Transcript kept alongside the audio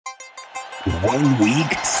1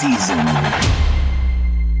 week season.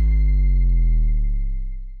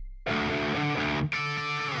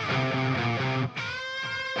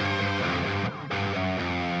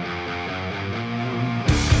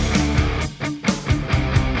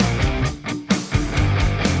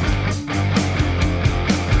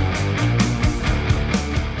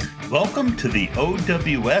 Welcome to the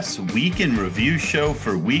OWS Week in Review show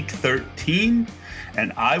for week 13.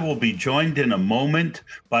 And I will be joined in a moment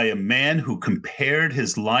by a man who compared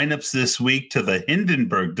his lineups this week to the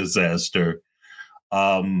Hindenburg disaster,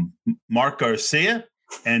 Mark Garcia.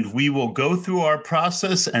 And we will go through our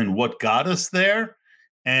process and what got us there.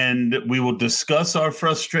 And we will discuss our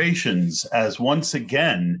frustrations as once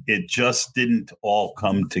again, it just didn't all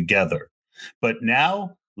come together. But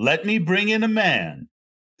now let me bring in a man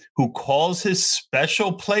who calls his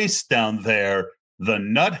special place down there the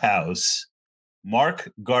Nut House,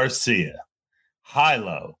 Mark Garcia.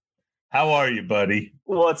 Hi-lo. How are you, buddy?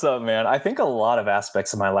 What's up, man? I think a lot of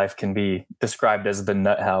aspects of my life can be described as the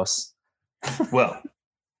Nut House. Well,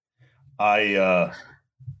 not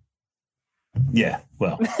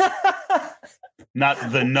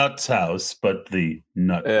the Nuts House, but the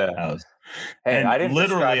Nut House. Hey, and I didn't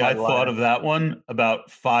literally, I thought line. of that one about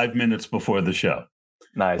 5 minutes before the show.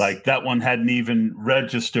 Nice. Like that one hadn't even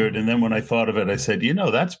registered. And then when I thought of it, I said,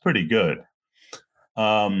 that's pretty good.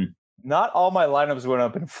 Not all my lineups went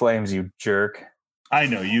up in flames, you jerk. I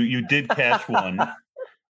know you did cash one,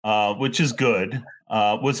 which is good.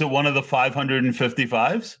 Was it one of the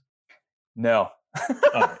 555s? No.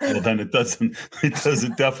 Oh, well, then it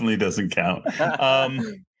definitely doesn't count.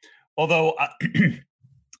 Although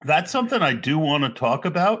that's something I do want to talk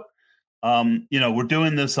about. We're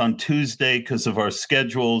doing this on Tuesday because of our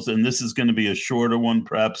schedules, and this is going to be a shorter one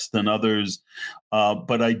perhaps than others.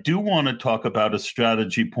 But I do want to talk about a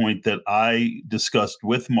strategy point that I discussed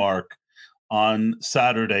with Mark on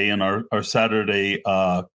Saturday in our Saturday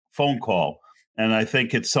phone call. And I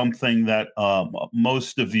think it's something that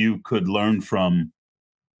most of you could learn from.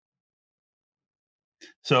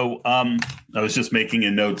 So I was just making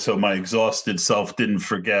a note so my exhausted self didn't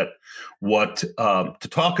forget what to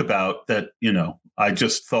talk about that, I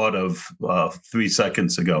just thought of 3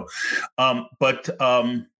 seconds ago. I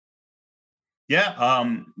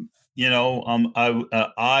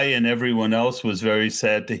and everyone else was very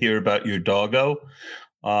sad to hear about your doggo.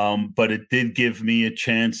 But it did give me a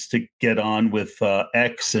chance to get on with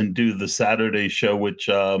X and do the Saturday show, which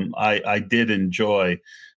I did enjoy.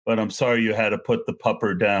 But I'm sorry you had to put the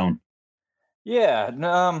pupper down. Yeah,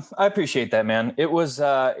 I appreciate that, man. It was,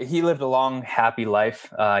 he lived a long, happy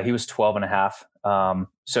life. He was 12 and a half.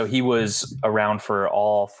 So he was around for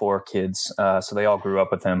all 4 kids. So they all grew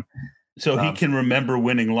up with him. So he can remember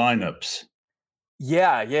winning lineups.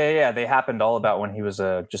 Yeah. They happened all about when he was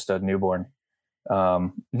just a newborn.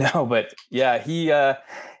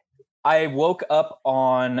 I woke up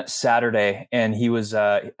on Saturday and he was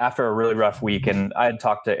after a really rough week, and I had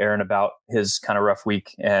talked to Aaron about his kind of rough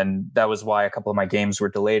week, and that was why a couple of my games were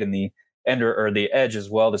delayed in the Ender or the Edge as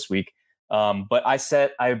well this week. But I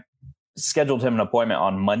scheduled him an appointment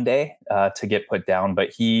on Monday to get put down, but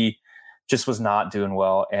he just was not doing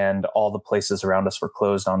well, and all the places around us were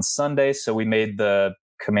closed on Sunday. So we made the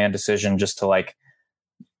command decision just to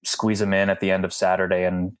squeeze him in at the end of Saturday,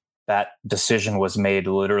 and that decision was made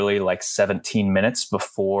literally 17 minutes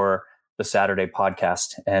before the Saturday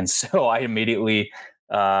podcast. And so I immediately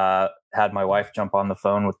had my wife jump on the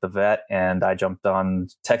phone with the vet, and I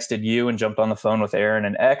texted you and jumped on the phone with Aaron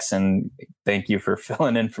and X, and thank you for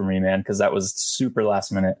filling in for me, man, because that was super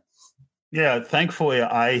last minute. Yeah, thankfully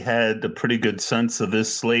I had a pretty good sense of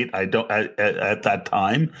this slate. I don't at that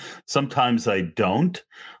time. Sometimes I don't.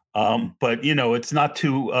 But it's not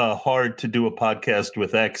too hard to do a podcast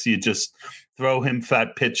with X. You just throw him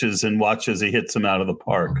fat pitches and watch as he hits them out of the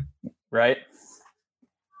park. Right.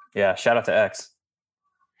 Yeah. Shout out to X.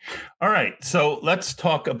 All right. So let's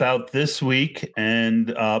talk about this week.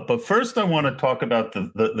 But first I want to talk about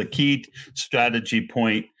the key strategy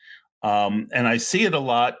point. And I see it a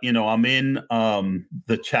lot. I'm in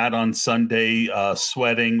the chat on Sunday,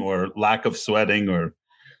 sweating or lack of sweating or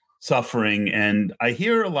suffering, and I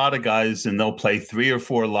hear a lot of guys, and they'll play 3 or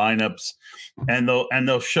 4 lineups, and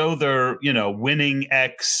they'll show their winning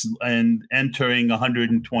X and entering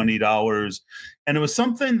 $120, and it was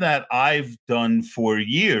something that I've done for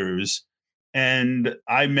years. And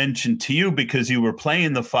I mentioned to you because you were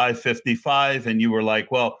playing the 555, and you were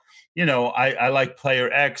like, well, I like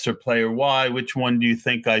player X or player Y. Which one do you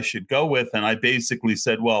think I should go with? And I basically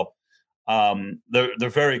said, well, they're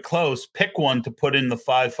very close. Pick one to put in the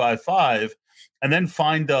 555, and then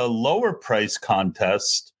find a lower price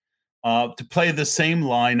contest to play the same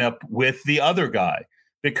lineup with the other guy,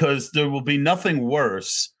 because there will be nothing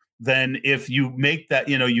worse than if you make that,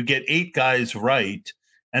 you get 8 guys right,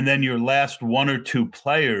 and then your last 1 or 2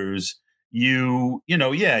 players, you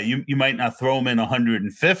might not throw them in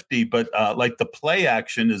 150, but like the play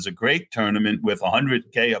action is a great tournament with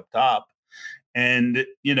 100K up top. And,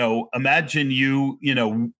 imagine you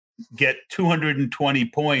get 220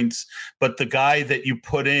 points, but the guy that you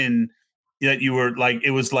put in, that you were like,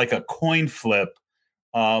 it was like a coin flip,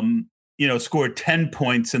 scored 10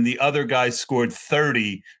 points and the other guy scored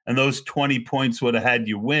 30, and those 20 points would have had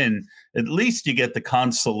you win. At least you get the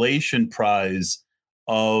consolation prize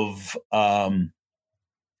of doing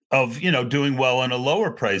well in a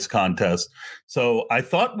lower price contest. So I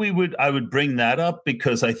thought I would bring that up,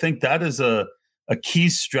 because I think that is a key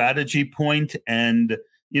strategy point. And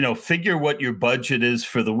figure what your budget is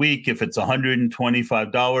for the week. If it's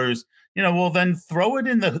 $125, well, then throw it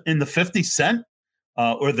in the 50 cent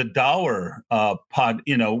or the dollar pot,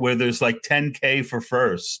 where there's like 10K for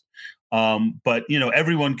first. But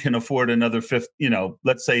everyone can afford another 50.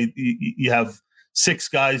 Let's say you have 6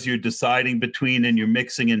 guys you're deciding between and you're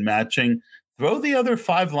mixing and matching. Throw the other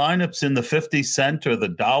 5 lineups in the 50 cent or the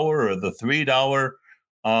dollar or the $3.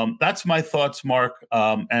 That's my thoughts, Mark,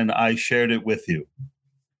 and I shared it with you.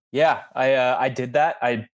 Yeah, I did that.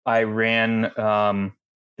 I ran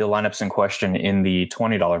the lineups in question in the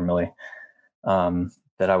 $20 milli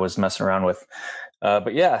that I was messing around with.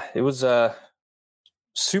 But yeah, it was a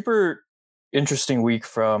super interesting week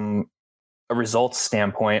from a results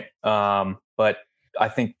standpoint. But I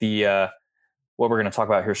think what we're going to talk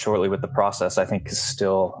about here shortly with the process, I think, is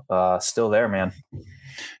still there, man.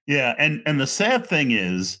 Yeah, and the sad thing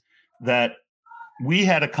is that we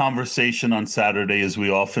had a conversation on Saturday, as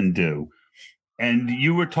we often do, and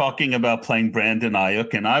you were talking about playing Brandon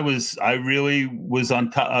Aiyuk, and I really was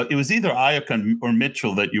on top. It was either Aiyuk or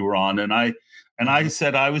Mitchell that you were on, and I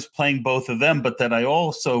said I was playing both of them, but that I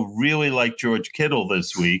also really like George Kittle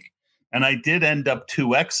this week, and I did end up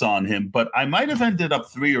 2x on him, but I might have ended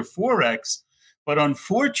up 3 or 4x. But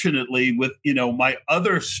unfortunately, with my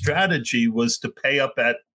other strategy was to pay up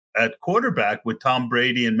at quarterback with Tom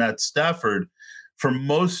Brady and Matt Stafford for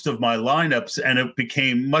most of my lineups, and it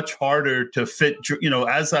became much harder to fit,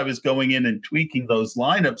 as I was going in and tweaking those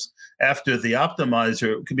lineups after the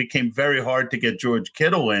optimizer, it became very hard to get George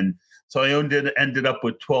Kittle in. So I ended up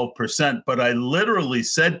with 12%. But I literally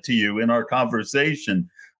said to you in our conversation,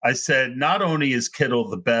 I said, not only is Kittle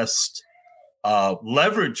the best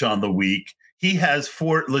leverage on the week, he has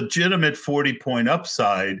legitimate 40-point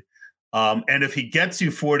upside. And if he gets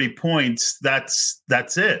you 40 points, that's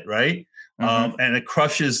it, right? And it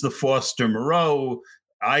crushes the Foster Moreau.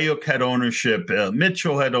 Aiyuk had ownership.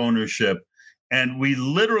 Mitchell had ownership. And we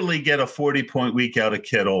literally get a 40-point week out of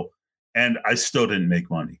Kittle, and I still didn't make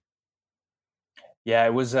money. Yeah,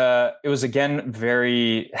 it was again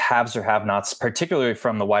very haves or have-nots, particularly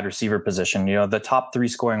from the wide receiver position. The top 3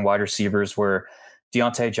 scoring wide receivers were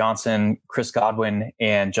Deontay Johnson, Chris Godwin,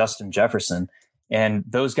 and Justin Jefferson. And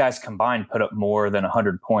those guys combined put up more than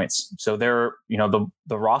 100 points. So they're, the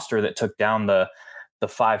roster that took down the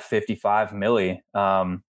 555 milli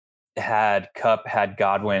had Kupp, had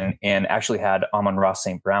Godwin, and actually had Amon-Ra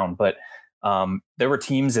St. Brown. But there were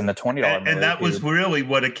teams in the $20 milli. And that was really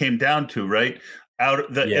what it came down to, right?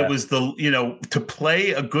 It was to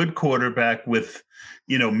play a good quarterback with,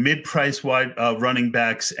 mid-price wide running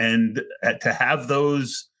backs, and to have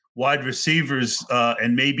those wide receivers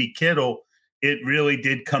and maybe Kittle. It really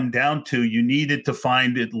did come down to you needed to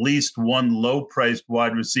find at least one low-priced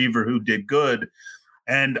wide receiver who did good.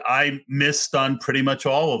 And I missed on pretty much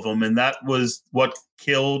all of them. And that was what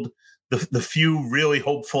killed the few really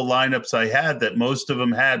hopeful lineups I had, that most of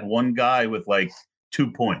them had one guy with like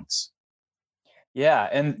 2 points. Yeah.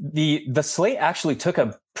 And the slate actually took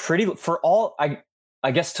a pretty, for all,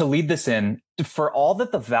 I guess to lead this in, for all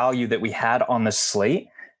that the value that we had on the slate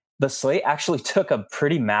actually took a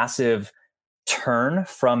pretty massive turn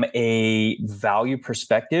from a value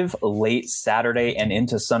perspective late Saturday and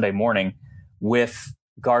into Sunday morning with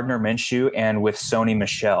Gardner Minshew and with Sony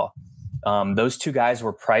Michel. Those 2 guys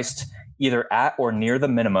were priced either at or near the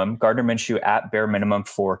minimum. Gardner Minshew at bare minimum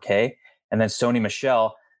 4K, and then Sony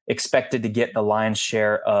Michel expected to get the lion's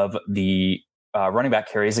share of the running back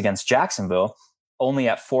carries against Jacksonville, only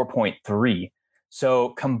at 4.3. So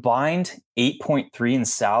combined 8.3 in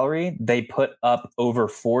salary, they put up over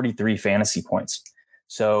 43 fantasy points.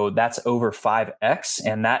 So that's over 5x,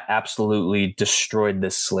 and that absolutely destroyed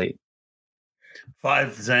this slate. 5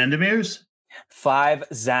 Zandamirs? 5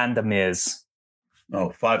 Zandamirs.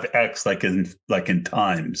 Oh, 5X, like in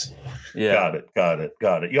times. Yeah. Got it.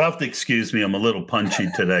 You have to excuse me. I'm a little punchy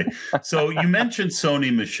today. So you mentioned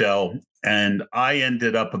Sony Michel, and I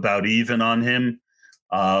ended up about even on him.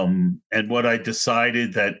 And what I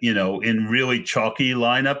decided that, in really chalky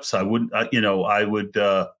lineups, I would, I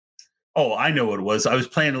know what it was. I was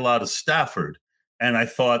playing a lot of Stafford, and I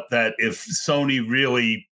thought that if Sony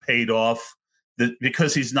really paid off,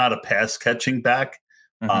 because he's not a pass catching back,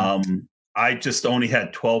 I just only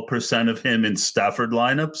had 12% of him in Stafford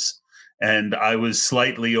lineups, and I was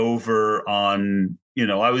slightly over on,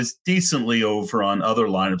 I was decently over on other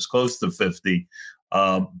lineups, close to 50.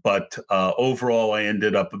 But overall, I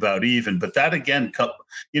ended up about even. But that again,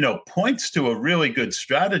 points to a really good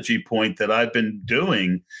strategy point that I've been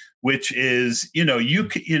doing, which is,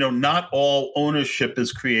 not all ownership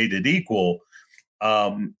is created equal.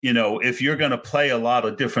 If you're going to play a lot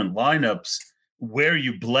of different lineups, where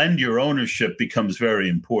you blend your ownership becomes very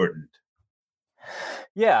important.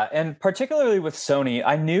 Yeah, and particularly with Sony,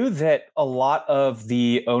 I knew that a lot of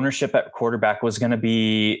the ownership at quarterback was going to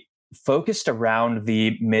be focused around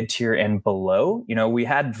the mid-tier and below. We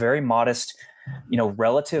had very modest,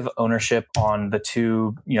 relative ownership on the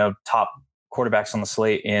two, top quarterbacks on the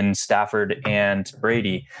slate in Stafford and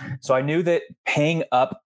Brady. So I knew that paying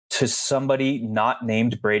up to somebody not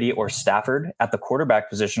named Brady or Stafford at the quarterback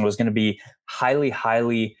position was going to be highly,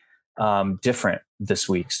 highly different this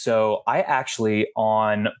week. So I actually,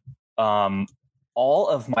 on all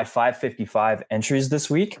of my 555 entries this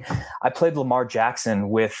week, I played Lamar Jackson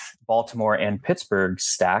with Baltimore and Pittsburgh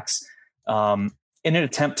stacks in an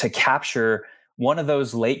attempt to capture one of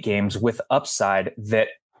those late games with upside that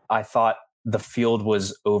I thought the field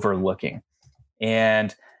was overlooking,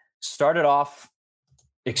 and started off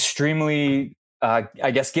extremely,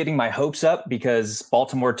 getting my hopes up because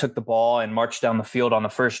Baltimore took the ball and marched down the field on the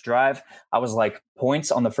first drive. I was like,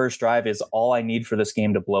 points on the first drive is all I need for this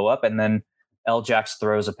game to blow up. And then L-Jax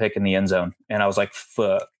throws a pick in the end zone. And I was like,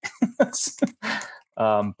 fuck.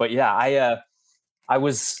 But yeah, I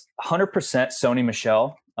was 100% Sony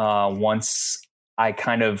Michel once I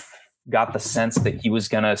kind of got the sense that he was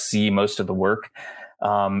going to see most of the work.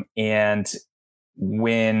 And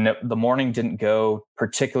when the morning didn't go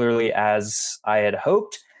particularly as I had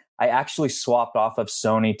hoped, I actually swapped off of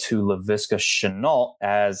Sony to Laviska Shenault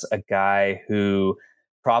as a guy who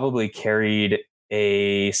probably carried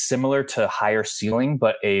a similar to higher ceiling,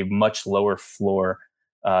 but a much lower floor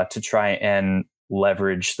to try and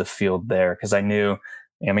leverage the field there. Because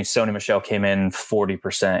Sony Michel came in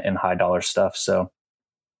 40% in high dollar stuff. So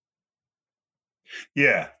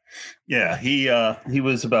yeah, he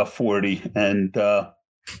was about 40, and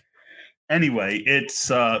anyway,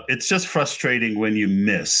 it's just frustrating when you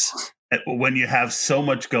miss, when you have so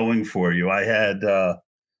much going for you. I had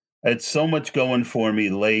so much going for me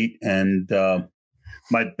late, and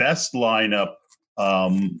my best lineup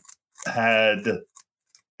had,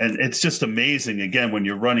 and it's just amazing again when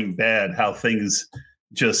you're running bad how things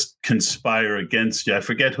just conspire against you. I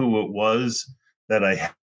forget who it was that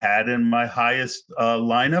I had in my highest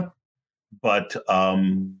lineup, but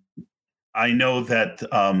I know that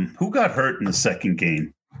who got hurt in the second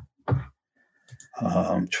game.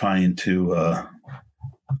 I'm trying to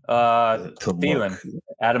Thielen, look.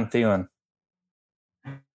 Adam Thielen.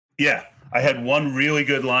 Yeah, I had one really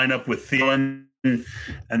good lineup with Thielen,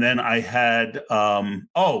 and then I had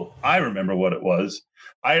I remember what it was.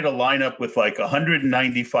 I had a lineup with like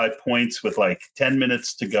 195 points with like 10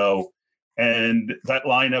 minutes to go, and that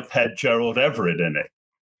lineup had Gerald Everett in it.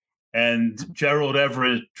 And Gerald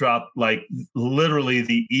Everett dropped like literally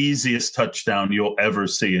the easiest touchdown you'll ever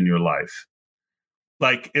see in your life.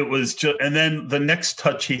 Like it was just, and then the next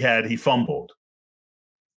touch he had, he fumbled.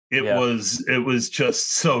 It was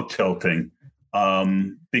just so tilting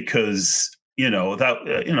because,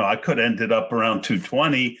 I could have ended up around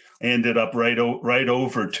 220, ended up right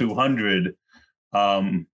over 200.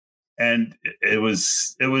 And it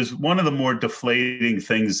was one of the more deflating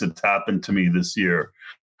things that's happened to me this year.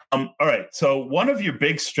 All right. So one of your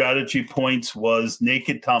big strategy points was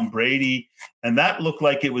naked Tom Brady, and that looked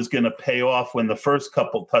like it was going to pay off when the first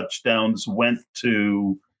couple touchdowns went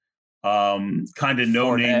to kind of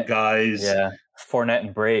no-name guys. Yeah, Fournette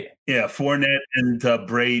and Brate. Yeah, Fournette and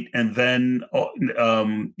Brate, and then by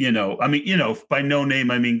no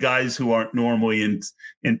name I mean guys who aren't normally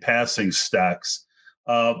in passing stacks.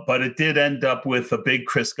 But it did end up with a big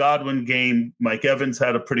Chris Godwin game. Mike Evans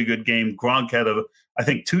had a pretty good game. Gronk had I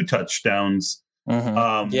think 2 touchdowns.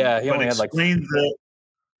 Mm-hmm. He only had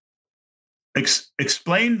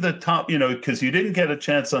Explain the Tom, because you didn't get a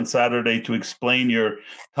chance on Saturday to explain your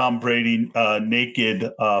Tom Brady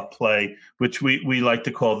naked play, which we like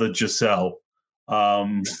to call the Giselle,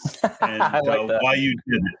 and I like that. Why you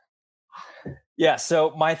did it. Yeah.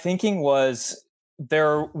 So my thinking was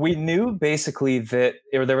we knew basically that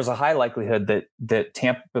there was a high likelihood that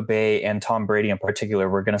Tampa Bay and Tom Brady in particular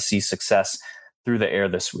were going to see success through the air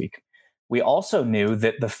this week. We also knew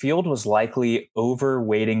that the field was likely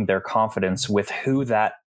overweighting their confidence with who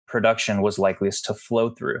that production was likeliest to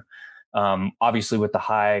flow through. Obviously, with the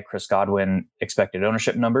high Chris Godwin expected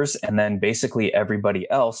ownership numbers, and then basically everybody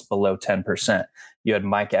else below 10%. You had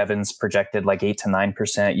Mike Evans projected like 8 to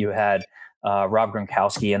 9%. You had Rob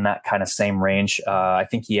Gronkowski in that kind of same range. I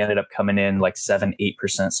think he ended up coming in like 7,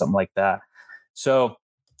 8%, something like that. So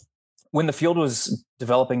when the field was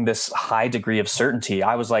developing this high degree of certainty,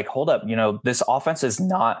 I was like, hold up, this offense is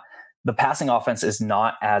not, the passing offense is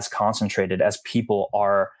not as concentrated as people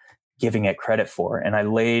are giving it credit for. And I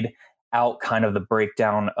laid out kind of the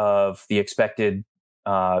breakdown of the expected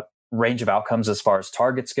range of outcomes as far as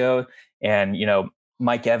targets go. And,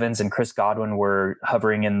 Mike Evans and Chris Godwin were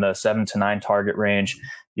hovering in the 7 to 9 target range.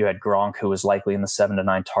 You had Gronk, who was likely in the 7 to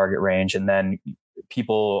 9 target range. And then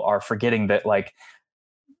people are forgetting that like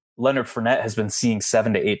Leonard Fournette has been seeing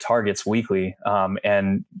 7 to 8 targets weekly.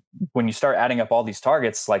 And when you start adding up all these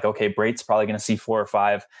targets, like, okay, Brate's probably going to see 4 or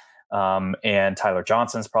 5. And Tyler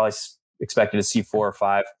Johnson's probably expected to see 4 or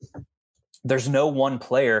 5. There's no one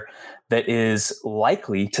player that is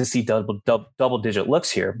likely to see double digit looks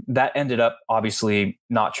here. That ended up obviously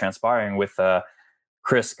not transpiring with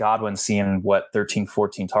Chris Godwin seeing 13,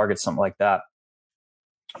 14 targets, something like that.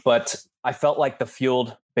 But I felt like the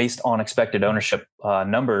field, based on expected ownership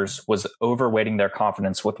numbers, was overweighting their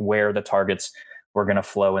confidence with where the targets were going to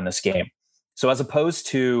flow in this game. So as opposed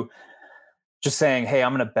to just saying, hey,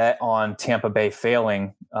 I'm going to bet on Tampa Bay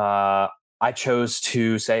failing, I chose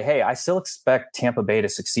to say, hey, I still expect Tampa Bay to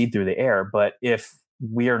succeed through the air, but if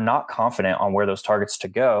we are not confident on where those targets are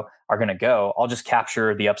going to go, I'll just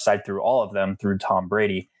capture the upside through all of them through Tom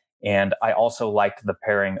Brady. And I also liked the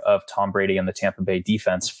pairing of Tom Brady and the Tampa Bay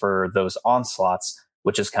defense for those onslaughts,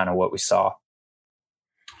 which is kind of what we saw.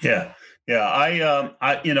 Yeah.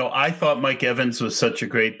 I thought Mike Evans was such a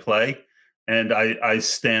great play, and I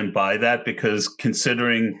stand by that, because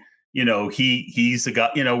considering, he's a guy,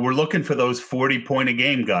 we're looking for those 40-point a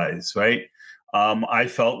game guys, right? I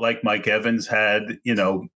felt like Mike Evans had,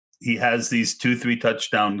 he has these 2-3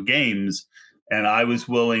 touchdown games. And I was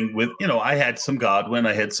willing with, I had some Godwin,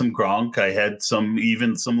 I had some Gronk, I had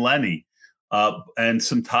even some Lenny, and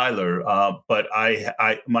some Tyler. But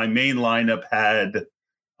my main lineup had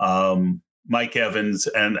Mike Evans,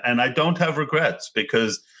 and I don't have regrets,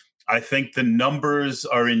 because I think the numbers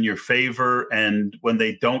are in your favor. And when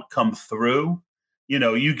they don't come through,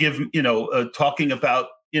 you give, talking about,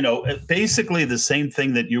 basically the same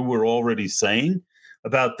thing that you were already saying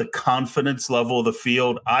about the confidence level of the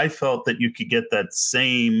field. I felt that you could get that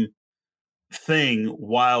same thing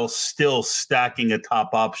while still stacking a top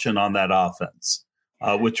option on that offense,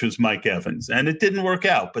 which was Mike Evans. And it didn't work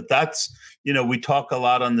out, but that's, we talk a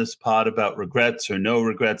lot on this pod about regrets or no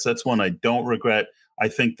regrets. That's one I don't regret. I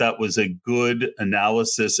think that was a good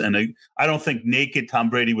analysis. And I don't think naked Tom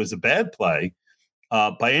Brady was a bad play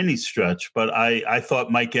by any stretch, but I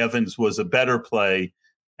thought Mike Evans was a better play.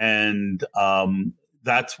 And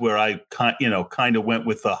that's where I kind of went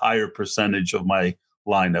with the higher percentage of my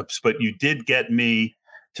lineups. But you did get me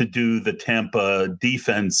to do the Tampa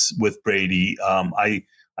defense with Brady. I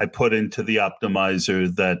put into the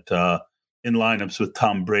optimizer that in lineups with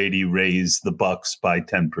Tom Brady, raise the Bucs by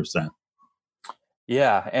 10%.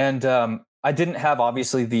 Yeah, and I didn't have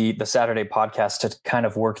obviously the Saturday podcast to kind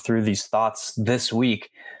of work through these thoughts this week.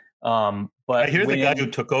 But I hear the guy who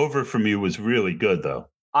took over from you was really good, though.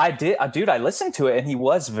 I did, dude. I listened to it, and he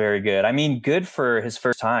was very good. I mean, good for his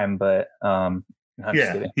first time, but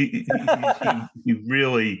he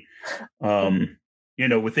really,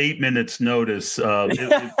 with 8 minutes notice, No,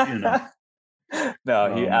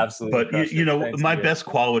 he absolutely. But my best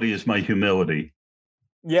quality is my humility.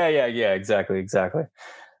 Yeah, exactly.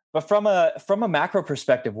 But from a macro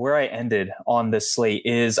perspective, where I ended on this slate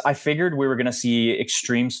is I figured we were going to see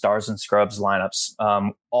extreme stars and scrubs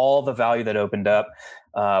lineups. All the value that opened up.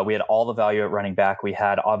 We had all the value at running back. We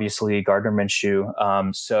had obviously Gardner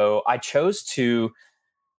Minshew. So I chose to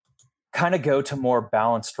kind of go to more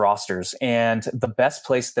balanced rosters. And the best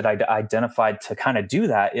place that I identified to kind of do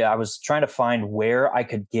that, I was trying to find where I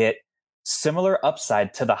could get similar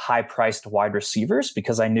upside to the high-priced wide receivers,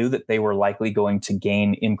 because I knew that they were likely going to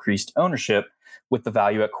gain increased ownership with the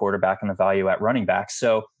value at quarterback and the value at running back.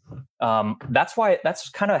 So That's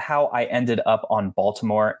kind of how I ended up on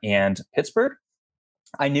Baltimore and Pittsburgh.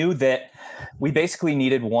 I knew that we basically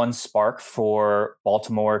needed one spark for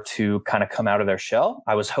Baltimore to kind of come out of their shell.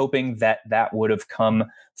 I was hoping that would have come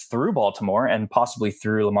through Baltimore and possibly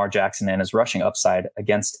through Lamar Jackson and his rushing upside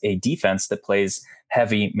against a defense that plays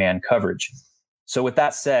heavy man coverage. So with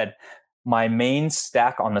that said, my main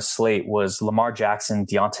stack on the slate was Lamar Jackson,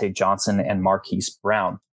 Deontay Johnson, and Marquise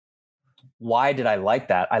Brown. Why did I like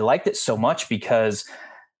that? I liked it so much because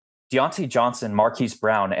Deontay Johnson, Marquise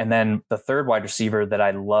Brown, and then the third wide receiver that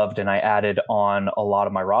I loved and I added on a lot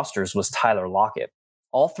of my rosters was Tyler Lockett.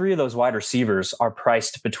 All three of those wide receivers are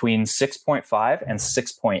priced between 6.5 and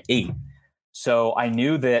 6.8. So I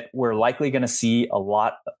knew that we're likely going to see a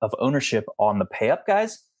lot of ownership on the pay up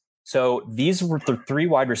guys. So these were the three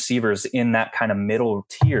wide receivers in that kind of middle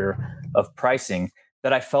tier of pricing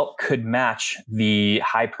that I felt could match the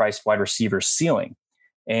high priced wide receiver ceiling.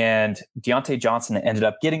 And Deontay Johnson ended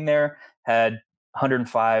up getting there, had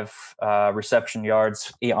 105 reception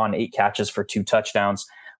yards, 8 catches for 2 touchdowns.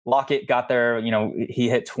 Lockett got there, he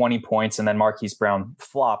hit 20 points, and then Marquise Brown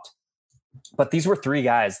flopped. But these were 3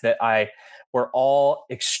 guys that were all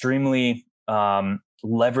extremely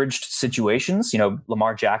leveraged situations.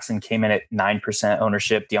 Lamar Jackson came in at 9%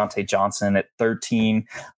 ownership, Deontay Johnson at 13%,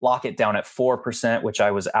 Lockett down at 4%, which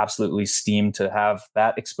I was absolutely steamed to have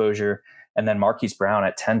that exposure. And then Marquise Brown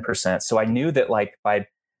at 10%. So I knew that by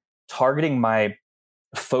targeting my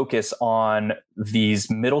focus on these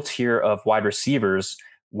middle tier of wide receivers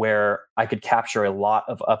where I could capture a lot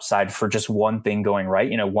of upside for just one thing going right,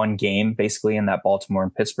 one game basically in that Baltimore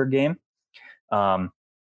and Pittsburgh game. I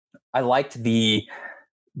liked the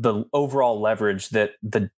overall leverage that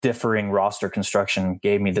the differing roster construction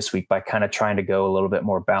gave me this week by kind of trying to go a little bit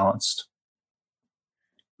more balanced.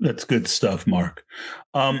 That's good stuff, Mark.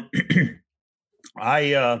 I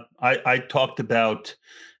talked about,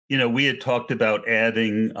 we had talked about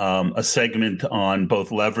adding a segment on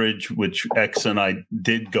both leverage, which X and I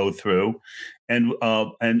did go through,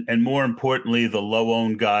 and more importantly, the low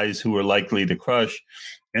owned guys who are likely to crush.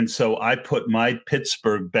 And so I put my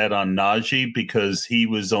Pittsburgh bet on Najee because he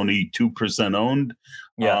was only 2% owned.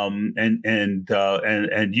 Yeah.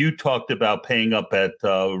 And you talked about paying up at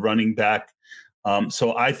running back.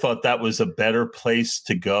 So I thought that was a better place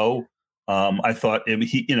to go. I thought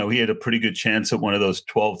he had a pretty good chance at one of those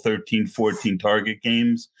 12, 13, 14 target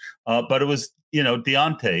games. But it was,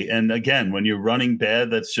 Deontay. And again, when you're running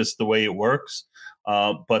bad, that's just the way it works.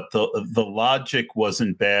 But the logic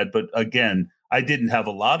wasn't bad. But again, I didn't have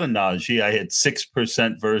a lot of Najee. I had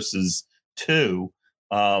 6% versus 2%.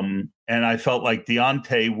 And I felt like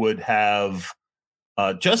Deontay would have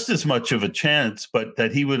just as much of a chance, but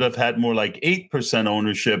that he would have had more like 8%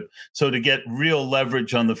 ownership. So to get real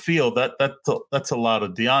leverage on the field, that's a lot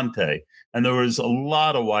of Deontay. And there was a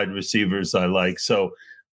lot of wide receivers I like. So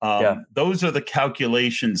those are the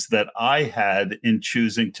calculations that I had in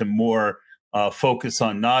choosing to more focus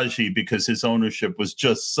on Najee because his ownership was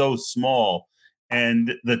just so small.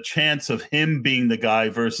 And the chance of him being the guy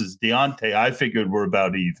versus Deontay, I figured were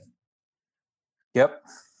about even. Yep.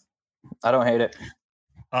 I don't hate it.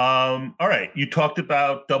 All right. You talked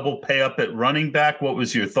about double pay up at running back. What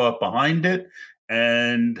was your thought behind it?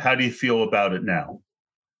 And how do you feel about it now?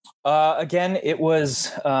 Again, it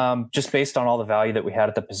was just based on all the value that we had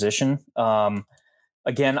at the position.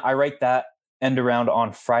 Again, I write that end around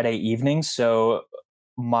on Friday evening. So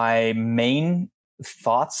my main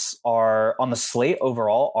thoughts are on the slate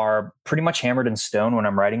overall are pretty much hammered in stone when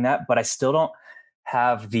I'm writing that, but I still don't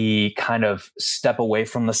have the kind of step away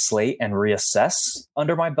from the slate and reassess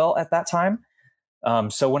under my belt at that time.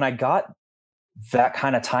 So when I got that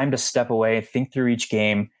kind of time to step away, think through each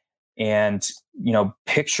game and,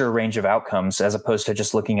 picture a range of outcomes as opposed to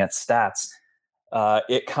just looking at stats,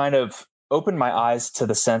 it kind of opened my eyes to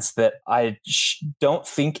the sense that I don't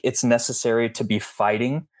think it's necessary to be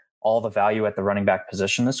fighting all the value at the running back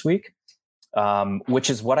position this week,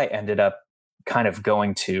 which is what I ended up kind of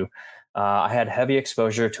going to. I had heavy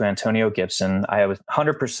exposure to Antonio Gibson. I was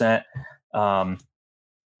 100% Sony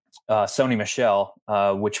Michel,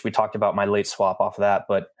 which we talked about my late swap off of that.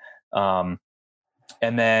 But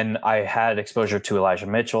and then I had exposure to Elijah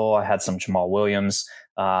Mitchell. I had some Jamal Williams.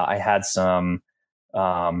 I had some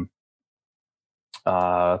Cardinals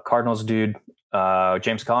dude,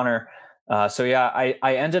 James Conner. So I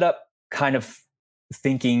ended up kind of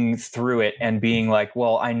thinking through it and being like,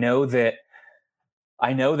 well, I know that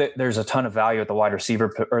there's a ton of value at the wide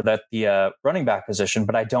receiver or that the running back position,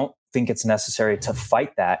 but I don't think it's necessary to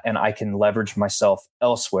fight that. And I can leverage myself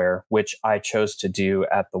elsewhere, which I chose to do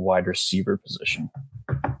at the wide receiver position.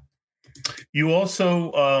 You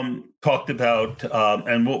also talked about,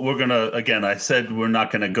 and we're going to, again, I said we're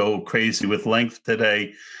not going to go crazy with length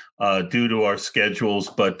today due to our schedules,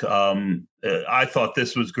 but I thought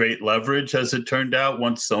this was great leverage as it turned out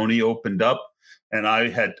once Sony opened up. And I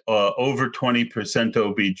had over 20%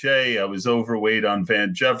 OBJ. I was overweight on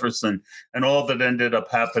Van Jefferson. And all that ended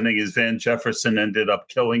up happening is Van Jefferson ended up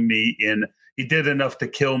killing me he did enough to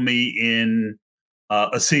kill me in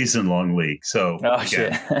a season-long league. So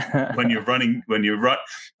again, when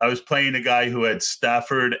I was playing a guy who had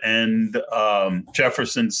Stafford and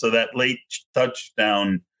Jefferson. So that late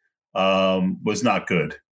touchdown was not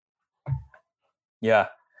good. Yeah.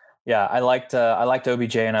 Yeah, I liked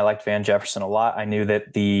OBJ and I liked Van Jefferson a lot. I knew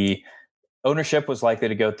that the ownership was likely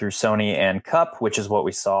to go through Sony and Cup, which is what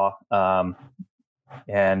we saw.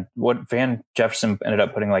 And what Van Jefferson ended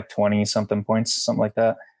up putting like 20 something points, something like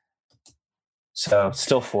that. So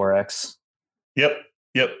still 4x. Yep.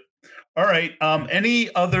 All right.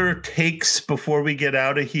 Any other takes before we get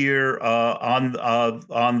out of here on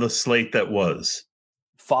the slate that was?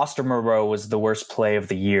 Foster Moreau was the worst play of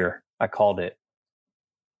the year. I called it.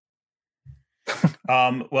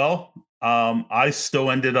 I still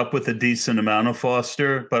ended up with a decent amount of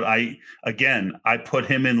Foster, but I put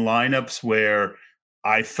him in lineups where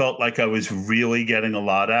I felt like I was really getting a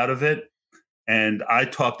lot out of it. And I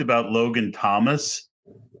talked about Logan Thomas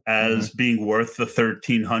as being worth the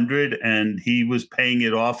 1,300, and he was paying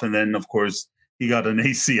it off. And then, of course, he got an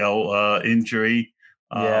ACL injury.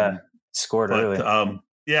 Scored early.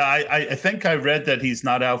 I think I read that he's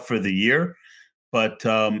not out for the year. But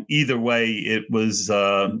either way, it was,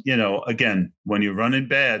 again, when you're running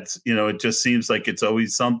bads, it just seems like it's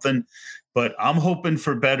always something. But I'm hoping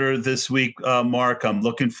for better this week, Mark. I'm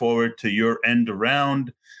looking forward to your end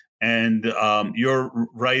around and your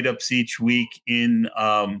write-ups each week in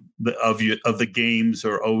of the games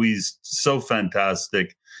are always so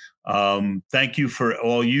fantastic. Thank you for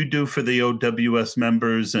all you do for the OWS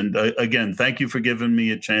members. And again, thank you for giving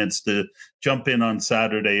me a chance to jump in on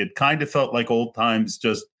Saturday. It kind of felt like old times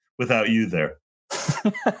just without you there.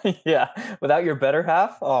 Yeah. Without your better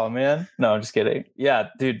half. Oh man. No, I'm just kidding. Yeah,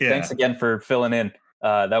 dude. Yeah. Thanks again for filling in.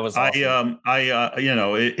 That was awesome.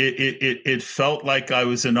 It felt like I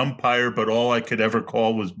was an umpire, but all I could ever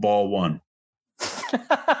call was ball one.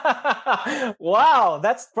 Wow,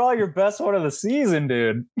 that's probably your best one of the season,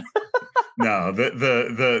 dude. No,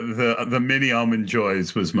 the mini almond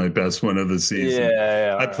joys was my best one of the season.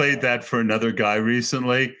 Yeah, I played that for another guy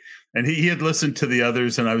recently, and he had listened to the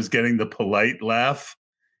others, and I was getting the polite laugh,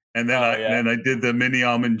 and then I did the mini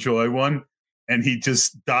almond joy one, and he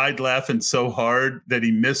just died laughing so hard that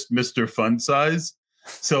he missed Mr. Fun Size.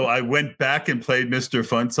 So I went back and played Mr.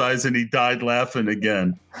 Fun Size, and he died laughing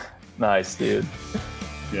again. Nice, dude.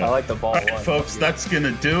 Yeah. I like the ball. All right, folks, that's going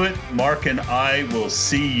to do it. Mark and I will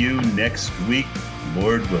see you next week,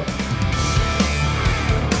 Lord willing.